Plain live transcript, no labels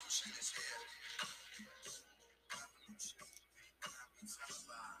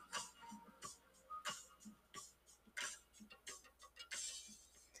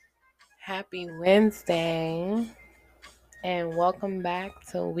Happy Wednesday and welcome back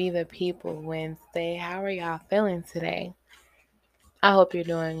to We the People Wednesday. How are y'all feeling today? I hope you're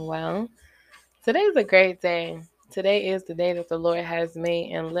doing well. Today's a great day. Today is the day that the Lord has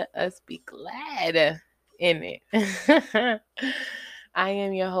made, and let us be glad in it. I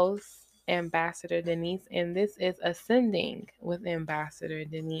am your host, Ambassador Denise, and this is Ascending with Ambassador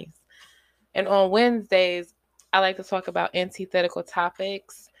Denise. And on Wednesdays, I like to talk about antithetical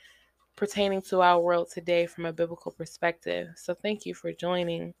topics pertaining to our world today from a biblical perspective. So thank you for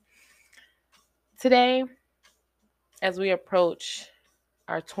joining. Today, as we approach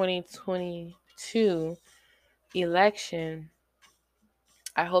our 2022 election,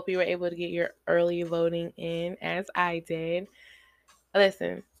 I hope you were able to get your early voting in as I did.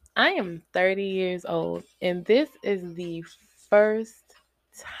 Listen, I am 30 years old, and this is the first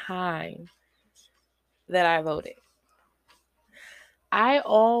time that I voted. I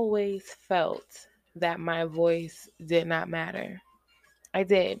always felt that my voice did not matter. I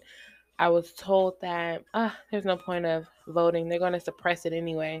did. I was told that there's no point of voting. They're going to suppress it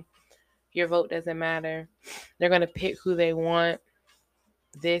anyway. Your vote doesn't matter. They're going to pick who they want,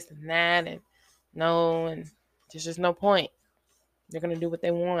 this and that, and there's just no point. They're going to do what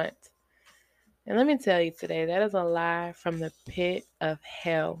they want. And let me tell you today, that is a lie from the pit of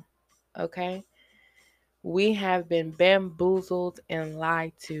hell, okay? We have been bamboozled and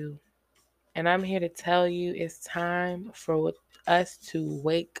lied to. And I'm here to tell you it's time for us to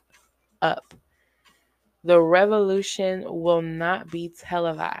wake up. The revolution will not be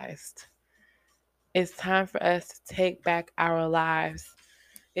televised. It's time for us to take back our lives.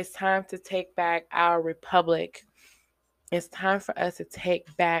 It's time to take back our republic. It's time for us to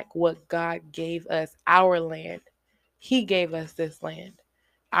take back what God gave us, our land. He gave us this land.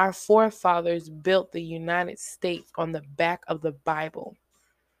 Our forefathers built the United States on the back of the Bible.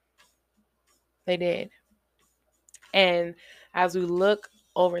 They did. And as we look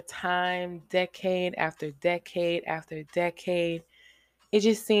over time, decade after decade after decade, it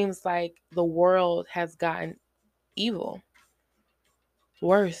just seems like the world has gotten evil,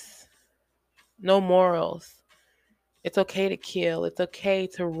 worse, no morals. It's okay to kill. It's okay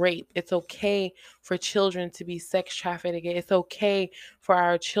to rape. It's okay for children to be sex trafficked again. It's okay for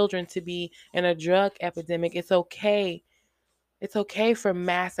our children to be in a drug epidemic. It's okay. It's okay for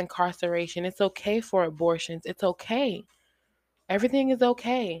mass incarceration. It's okay for abortions. It's okay. Everything is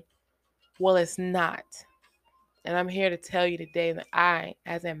okay. Well, it's not. And I'm here to tell you today that I,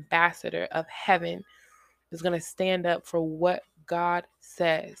 as ambassador of heaven, is going to stand up for what God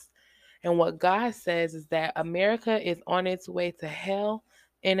says. And what God says is that America is on its way to hell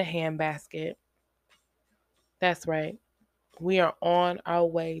in a handbasket. That's right. We are on our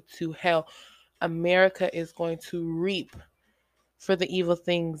way to hell. America is going to reap for the evil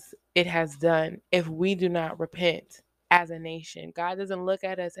things it has done if we do not repent as a nation. God doesn't look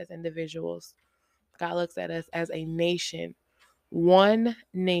at us as individuals. God looks at us as a nation. One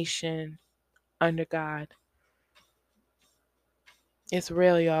nation under God. It's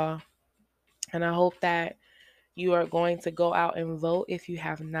real, y'all. And I hope that you are going to go out and vote if you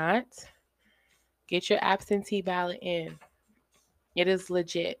have not. Get your absentee ballot in. It is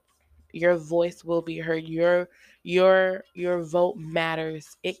legit. Your voice will be heard. Your vote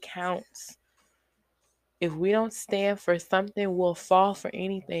matters. It counts. If we don't stand for something, we'll fall for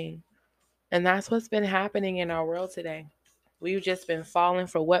anything. And that's what's been happening in our world today. We've just been falling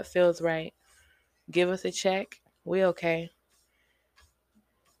for what feels right. Give us a check. We okay.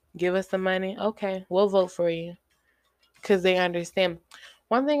 Give us the money. Okay, we'll vote for you. Because they understand.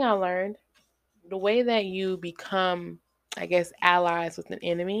 One thing I learned, the way that you become, I guess, allies with an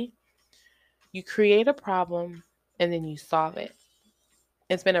enemy, you create a problem and then you solve it.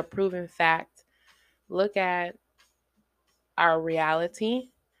 It's been a proven fact. Look at our reality.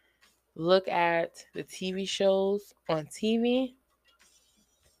 Look at the TV shows on TV.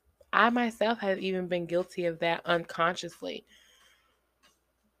 I myself have even been guilty of that unconsciously.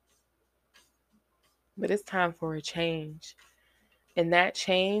 But it's time for a change. And that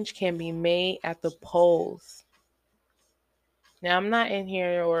change can be made at the polls. Now, I'm not in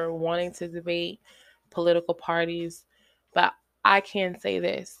here or wanting to debate political parties, but I can say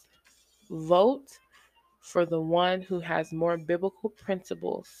this. Vote for the one who has more biblical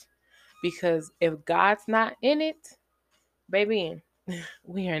principles. Because if God's not in it, baby,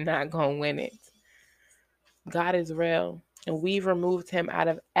 we are not going to win it. God is real, and we've removed him out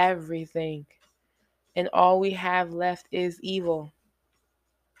of everything. And all we have left is evil.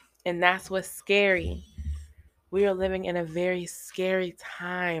 And that's what's scary. We are living in a very scary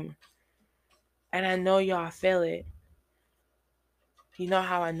time. And I know y'all feel it. You know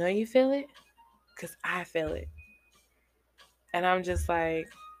how I know you feel it? Because I feel it. And I'm just like,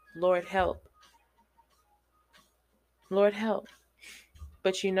 Lord, help. Lord, help.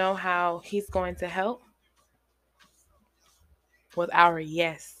 But you know how he's going to help? With our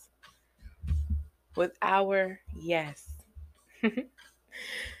yes. With our yes.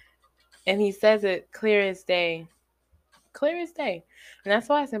 And he says it clear as day. Clear as day. And that's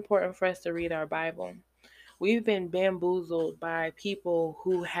why it's important for us to read our Bible. We've been bamboozled by people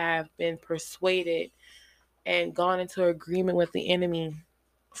who have been persuaded and gone into agreement with the enemy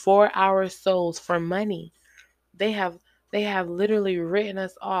for our souls, for money. They have literally written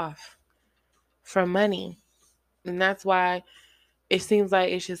us off for money. And that's why it seems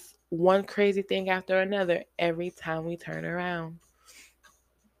like it's just one crazy thing after another every time we turn around.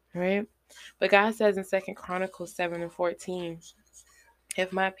 Right? But God says in 2 Chronicles 7:14,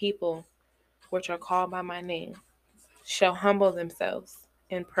 if my people, which are called by my name, shall humble themselves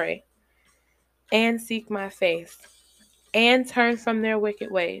and pray and seek my face and turn from their wicked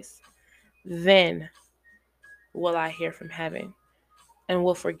ways, then will I hear from heaven and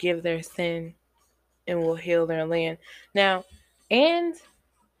will forgive their sin and will heal their land. Now, and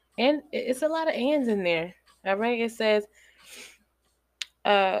it's a lot of ands in there. All right. It says,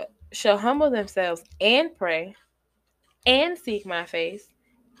 shall humble themselves and pray and seek my face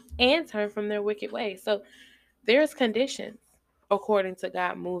and turn from their wicked ways. So there's conditions according to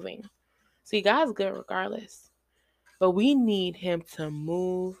God moving. See, God's good regardless. But we need him to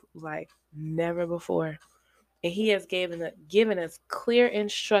move like never before. And he has given us clear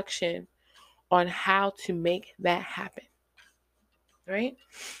instruction on how to make that happen. Right?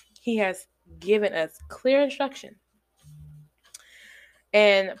 He has given us clear instruction.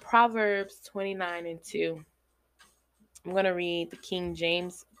 And Proverbs 29:2. I'm going to read the King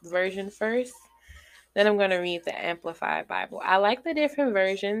James Version first. Then I'm going to read the Amplified Bible. I like the different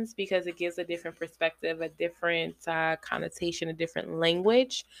versions because it gives a different perspective, a different connotation, a different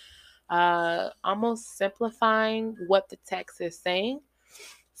language, almost simplifying what the text is saying.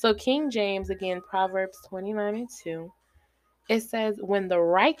 So King James, again, Proverbs 29:2, it says, when the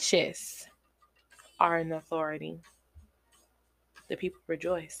righteous are in authority, the people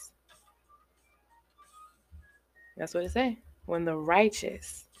rejoice. That's what it says. When the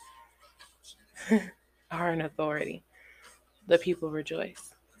righteous are in authority, the people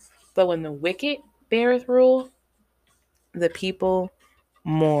rejoice. But when the wicked beareth rule, the people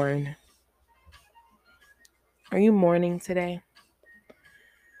mourn. Are you mourning today?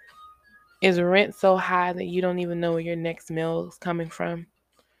 Is rent so high that you don't even know where your next meal is coming from?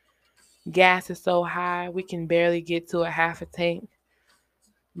 Gas is so high we can barely get to a half a tank.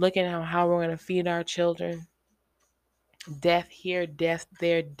 Looking at how we're going to feed our children. Death here, death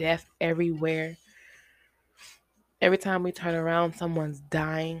there, death everywhere. Every time we turn around, someone's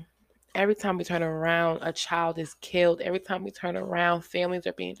dying. Every time we turn around, a child is killed. Every time we turn around, families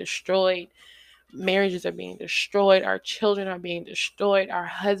are being destroyed. Marriages are being destroyed. Our children are being destroyed. Our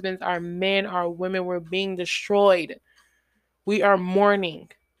husbands, our men, our women were being destroyed. We are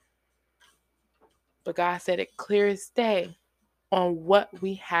mourning. But God said it clear as day on what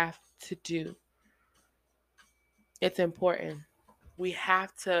we have to do. It's important. We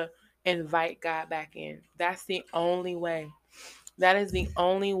have to invite God back in. That's the only way. That is the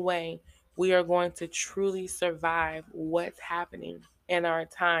only way we are going to truly survive what's happening in our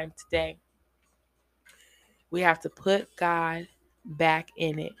time today. We have to put God back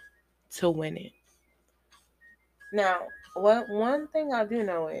in it to win it. Now, one thing I do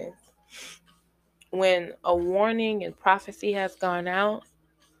know is when a warning and prophecy has gone out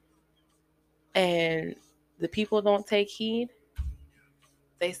and the people don't take heed,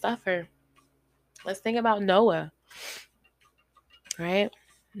 they suffer. Let's think about Noah, right?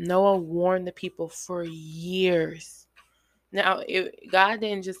 Noah warned the people for years. Now, God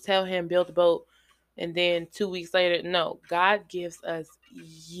didn't just tell him build a boat and then 2 weeks later. No, God gives us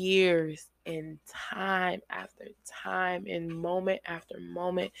years and time after time and moment after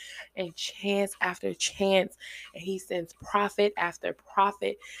moment and chance after chance. And he sends prophet after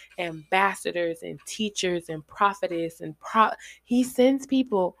prophet, ambassadors and teachers and prophetess and he sends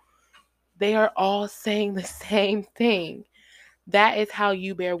people. They are all saying the same thing. That is how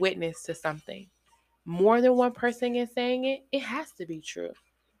you bear witness to something. More than one person is saying it, it has to be true.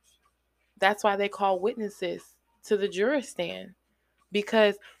 That's why they call witnesses to the jury stand,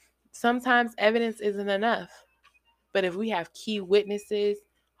 because sometimes evidence isn't enough. But if we have key witnesses,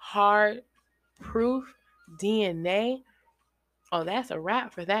 hard proof, DNA, oh, that's a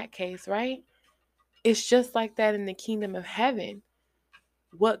wrap for that case, right? It's just like that in the kingdom of heaven.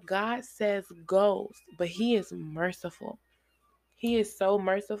 What God says goes, but he is merciful. He is so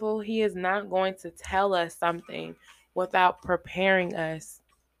merciful. He is not going to tell us something without preparing us.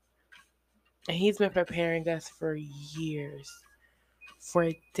 And he's been preparing us for years,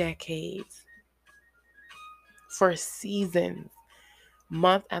 for decades, for seasons,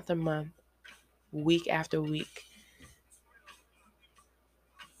 month after month, week after week.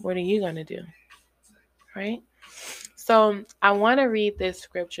 What are you going to do? Right? So I want to read this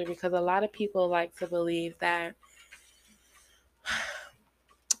scripture because a lot of people like to believe that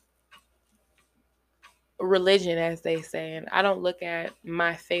religion, as they say, and I don't look at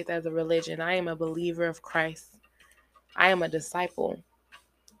my faith as a religion. I am a believer of Christ. I am a disciple.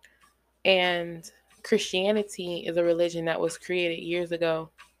 And Christianity is a religion that was created years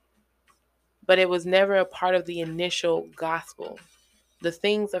ago, but it was never a part of the initial gospel. The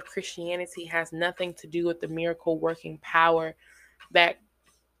things of Christianity has nothing to do with the miracle working power that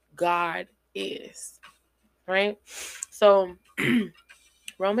God is, right? So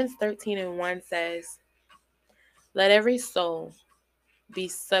Romans 13:1 says, "Let every soul be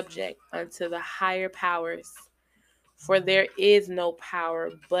subject unto the higher powers, for there is no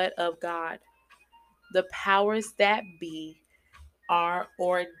power but of God. The powers that be are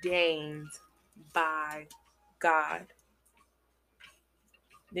ordained by God."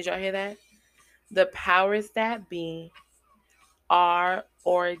 Did y'all hear that? The powers that be are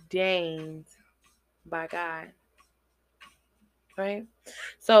ordained by God. Right?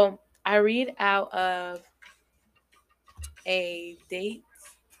 So I read out of a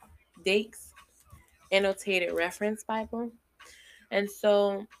Dake's Annotated Reference Bible. And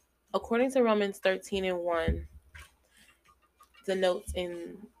so according to Romans 13:1, the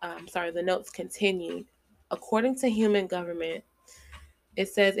notes continued. According to human government, it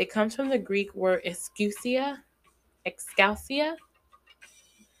says it comes from the Greek word exousia,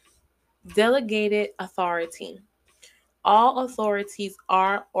 delegated authority. All authorities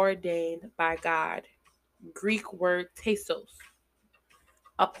are ordained by God. Greek word tesos,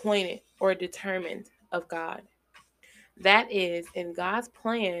 appointed or determined of God. That is, in God's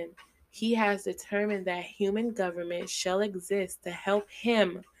plan, he has determined that human government shall exist to help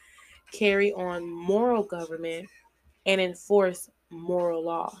him carry on moral government and enforce moral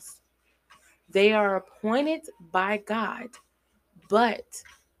laws. They are appointed by God, but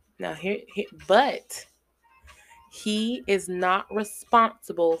but he is not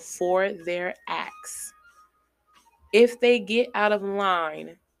responsible for their acts. If they get out of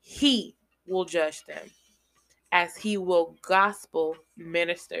line, he will judge them, as he will gospel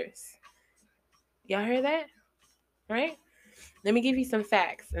ministers. Y'all hear that? Right? Let me give you some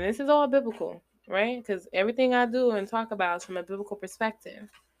facts. And this is all biblical, right? Because everything I do and talk about is from a biblical perspective.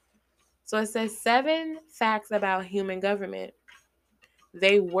 So it says 7 facts about human government.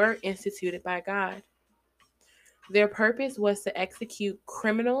 They were instituted by God. Their purpose was to execute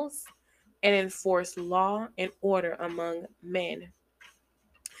criminals and enforce law and order among men.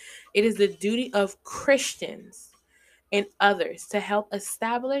 It is the duty of Christians and others to help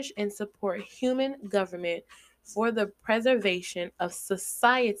establish and support human government for the preservation of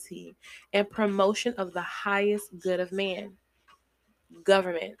society and promotion of the highest good of man.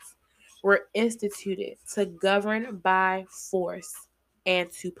 Governments were instituted to govern by force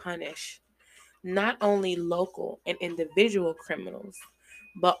and to punish not only local and individual criminals,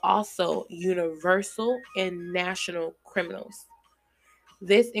 but also universal and national criminals.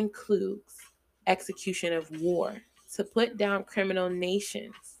 This includes execution of war to put down criminal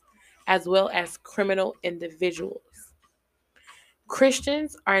nations as well as criminal individuals.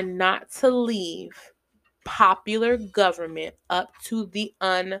 Christians are not to leave popular government up to the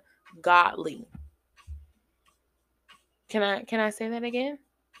ungodly. Can I say that again?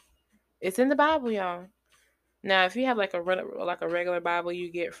 It's in the Bible, y'all. Now, if you have like a regular Bible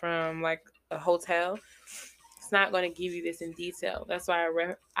you get from like a hotel, it's not going to give you this in detail. That's why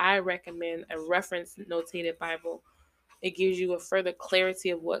I recommend a reference notated Bible. It gives you a further clarity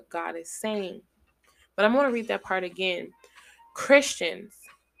of what God is saying. But I'm going to read that part again. Christians,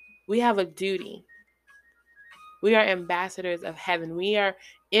 we have a duty. We are ambassadors of heaven. We are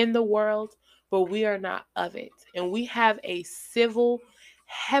in the world, but we are not of it. And we have a civil,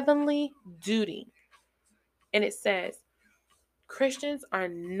 heavenly duty. And it says, Christians are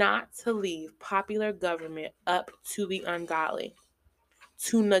not to leave popular government up to the ungodly.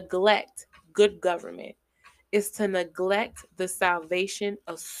 To neglect good government is to neglect the salvation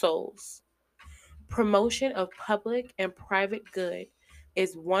of souls. Promotion of public and private good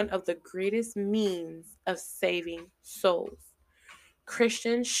is one of the greatest means of saving souls.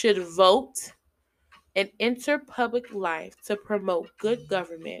 Christians should vote and enter public life to promote good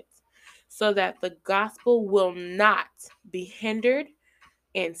government so that the gospel will not be hindered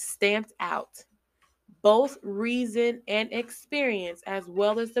and stamped out. Both reason and experience, as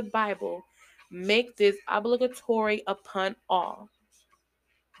well as the Bible, make this obligatory upon all.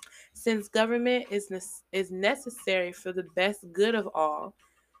 Since government is necessary for the best good of all,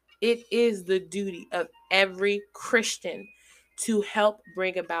 it is the duty of every Christian to help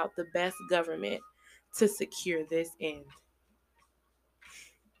bring about the best government to secure this end.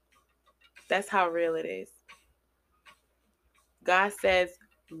 That's how real it is. God says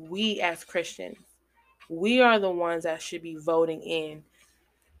we as Christians, we are the ones that should be voting in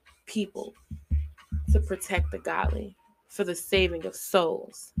people to protect the godly for the saving of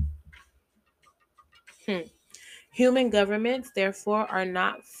souls. Human governments, therefore, are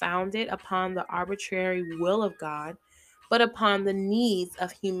not founded upon the arbitrary will of God, but upon the needs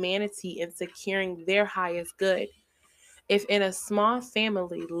of humanity in securing their highest good. If in a small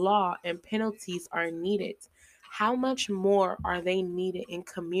family law and penalties are needed, how much more are they needed in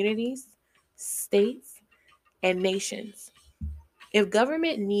communities, states, and nations? If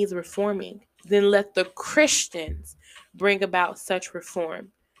government needs reforming, then let the Christians bring about such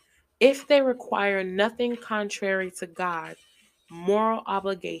reform. If they require nothing contrary to God, moral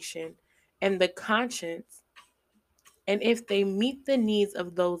obligation, and the conscience, and if they meet the needs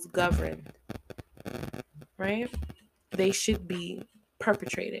of those governed, right, they should be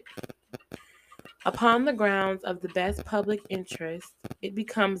perpetrated. Upon the grounds of the best public interest, it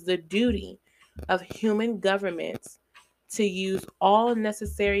becomes the duty of human governments to use all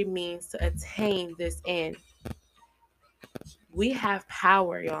necessary means to attain this end. We have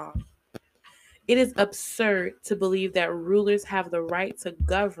power, y'all. It is absurd to believe that rulers have the right to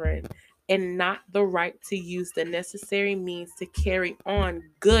govern and not the right to use the necessary means to carry on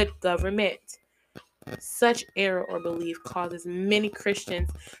good government. Such error or belief causes many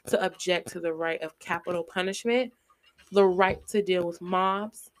Christians to object to the right of capital punishment, the right to deal with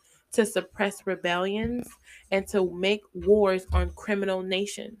mobs, to suppress rebellions, and to make wars on criminal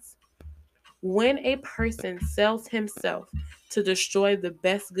nations. When a person sells himself to destroy the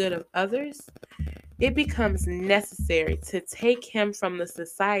best good of others, it becomes necessary to take him from the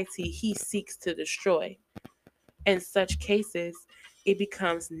society he seeks to destroy. In such cases, it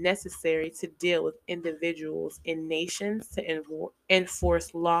becomes necessary to deal with individuals in nations to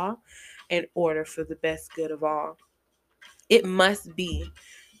enforce law and order for the best good of all. It must be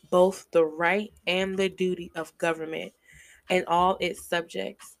both the right and the duty of government and all its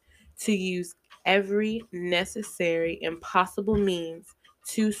subjects to use every necessary and possible means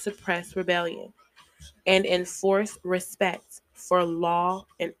to suppress rebellion and enforce respect for law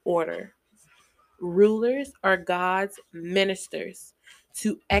and order. Rulers are God's ministers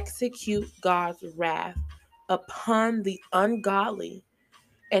to execute God's wrath upon the ungodly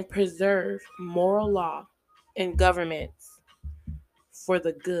and preserve moral law and governments for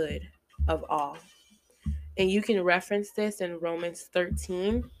the good of all. And you can reference this in Romans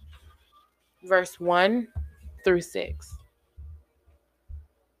 13, verse 1 through 6.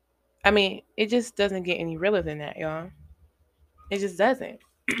 I mean, it just doesn't get any realer than that, y'all. It just doesn't.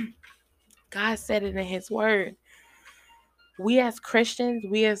 God said it in His Word. We as Christians,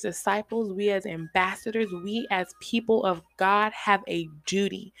 we as disciples, we as ambassadors, we as people of God have a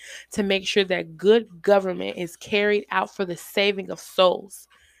duty to make sure that good government is carried out for the saving of souls.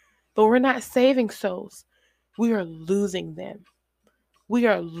 But we're not saving souls. We are losing them. We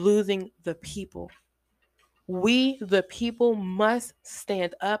are losing the people. We, the people, must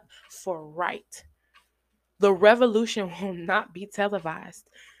stand up for right. The revolution will not be televised.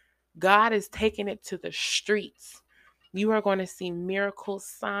 God is taking it to the streets. You are going to see miracles,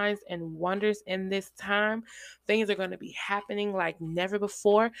 signs, and wonders in this time. Things are going to be happening like never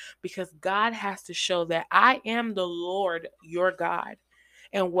before because God has to show that I am the Lord your God.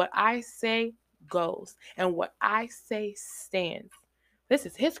 And what I say goes, and what I say stands. This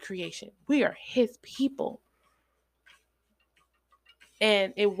is His creation. We are His people.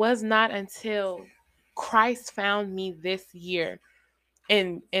 And it was not until Christ found me this year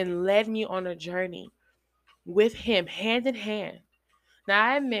and led me on a journey with Him hand in hand. Now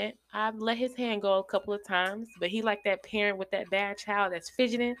I admit I've let His hand go a couple of times, but He like that parent with that bad child that's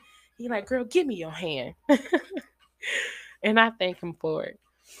fidgeting. He like, girl, give me your hand. And I thank Him for it.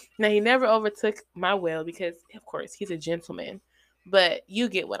 Now He never overtook my will because of course He's a gentleman, but you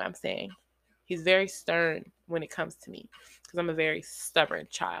get what I'm saying. He's very stern when it comes to me because I'm a very stubborn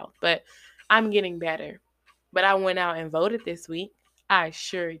child, but I'm getting better. But I went out and voted this week. I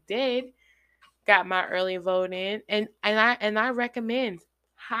sure did. Got my early vote in, and I recommend,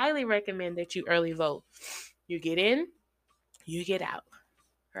 highly recommend that you early vote. You get in, you get out,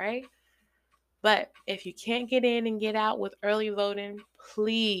 right? But if you can't get in and get out with early voting,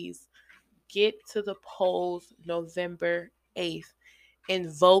 please get to the polls November 8th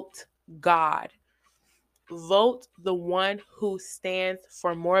and vote God. Vote the one who stands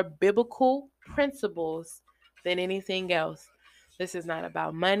for more biblical principles than anything else. This is not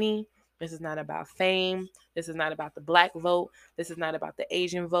about money. This is not about fame. This is not about the black vote. This is not about the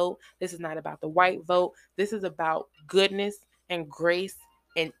Asian vote. This is not about the white vote. This is about goodness and grace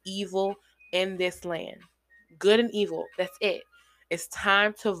and evil in this land. Good and evil. That's it. It's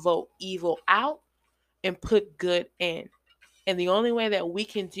time to vote evil out and put good in. And the only way that we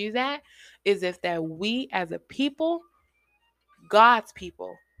can do that is if that we as a people, God's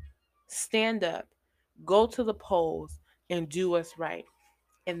people, stand up, go to the polls, and do what's right.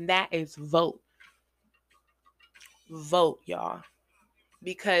 And that is vote. Vote, y'all.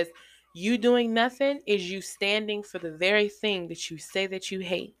 Because you doing nothing is you standing for the very thing that you say that you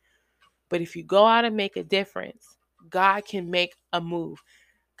hate. But if you go out and make a difference, God can make a move.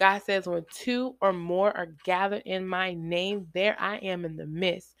 God says, when two or more are gathered in my name, there I am in the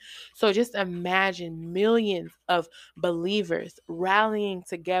midst. So just imagine millions of believers rallying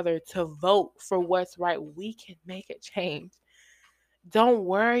together to vote for what's right. We can make a change. Don't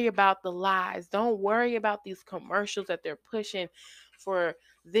worry about the lies. Don't worry about these commercials that they're pushing for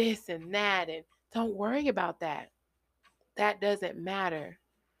this and that. And don't worry about that. That doesn't matter.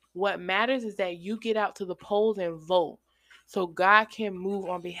 What matters is that you get out to the polls and vote so God can move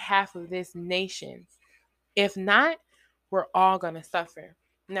on behalf of this nation. If not, we're all going to suffer.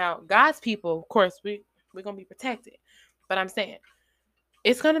 Now, God's people, of course, we're going to be protected. But I'm saying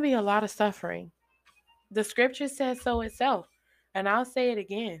it's going to be a lot of suffering. The scripture says so itself. And I'll say it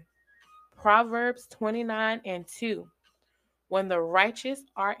again. Proverbs 29:2. When the righteous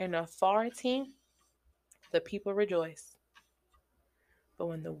are in authority, the people rejoice. But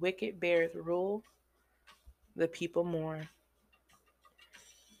when the wicked bears rule, the people mourn.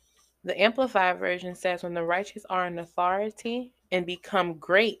 The Amplified Version says, when the righteous are in authority and become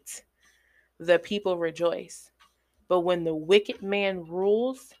great, the people rejoice. But when the wicked man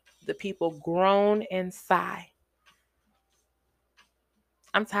rules, the people groan and sigh.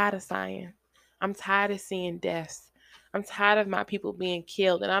 I'm tired of sighing. I'm tired of seeing deaths. I'm tired of my people being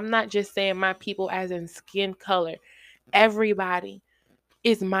killed. And I'm not just saying my people as in skin color. Everybody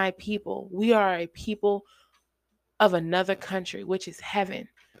is my people. We are a people of another country, which is heaven.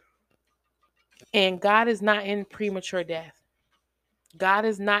 And God is not in premature death. God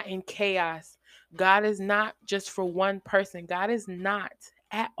is not in chaos. God is not just for one person. God is not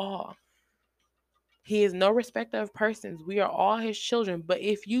at all. He is no respecter of persons. We are all his children. But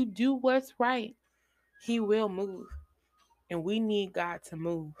if you do what's right, he will move. And we need God to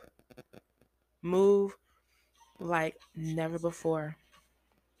move. Move like never before.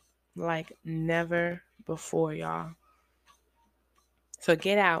 Like never before, y'all. So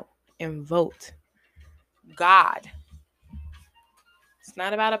get out and vote. God. It's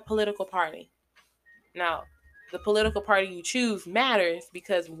not about a political party. Now, the political party you choose matters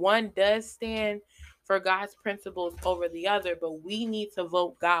because one does stand for God's principles over the other, but we need to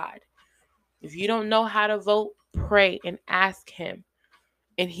vote God. If you don't know how to vote, pray and ask him,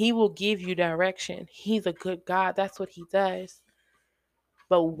 and he will give you direction. He's a good God. That's what he does.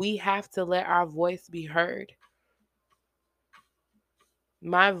 But we have to let our voice be heard.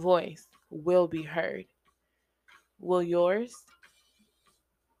 My voice will be heard. Will yours?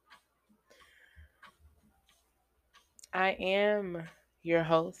 I am your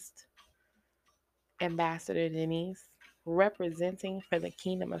host, Ambassador Denise, representing for the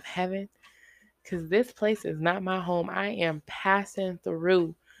kingdom of heaven, because this place is not my home. I am passing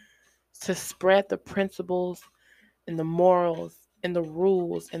through to spread the principles and the morals and the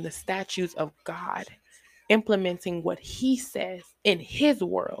rules and the statutes of God, implementing what he says in his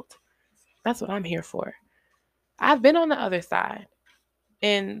world. That's what I'm here for. I've been on the other side.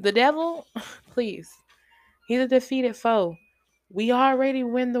 And the devil, please, he's a defeated foe. We already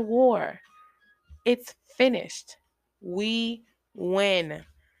win the war. It's finished. We win.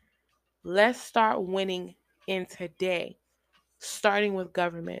 Let's start winning in today, starting with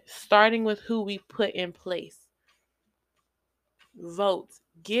government, starting with who we put in place. Vote.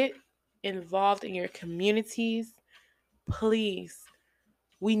 Get involved in your communities. Please.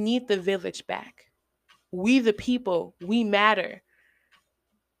 We need the village back. We the people, we matter.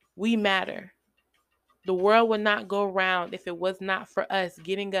 We matter. The world would not go round if it was not for us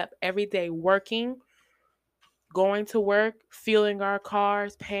getting up every day, working, going to work, fueling our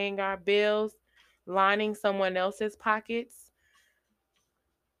cars, paying our bills, lining someone else's pockets.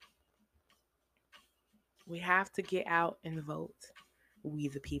 We have to get out and vote. We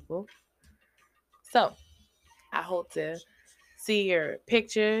the people. So I hope to see your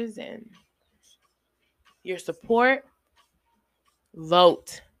pictures and your support.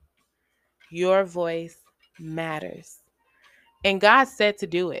 Vote. Your voice matters. And God said to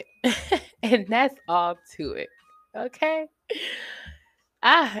do it. And that's all to it. Okay?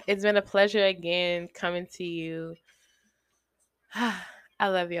 It's been a pleasure again coming to you. I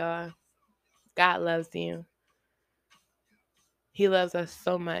love y'all. God loves you. He loves us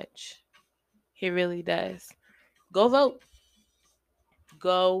so much. He really does. Go vote.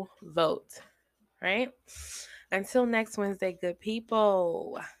 Go vote. Right? Until next Wednesday, good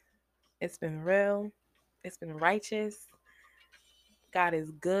people. It's been real. It's been righteous. God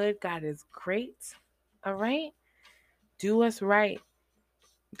is good. God is great. All right? Do what's right.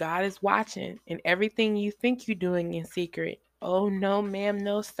 God is watching, and everything you think you're doing in secret. Oh, no, ma'am,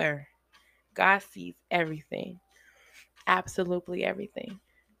 no, sir. God sees everything. Absolutely everything.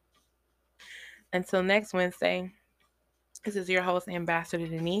 Until next Wednesday, this is your host, Ambassador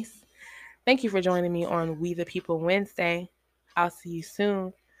Denise. Thank you for joining me on We the People Wednesday. I'll see you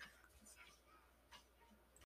soon.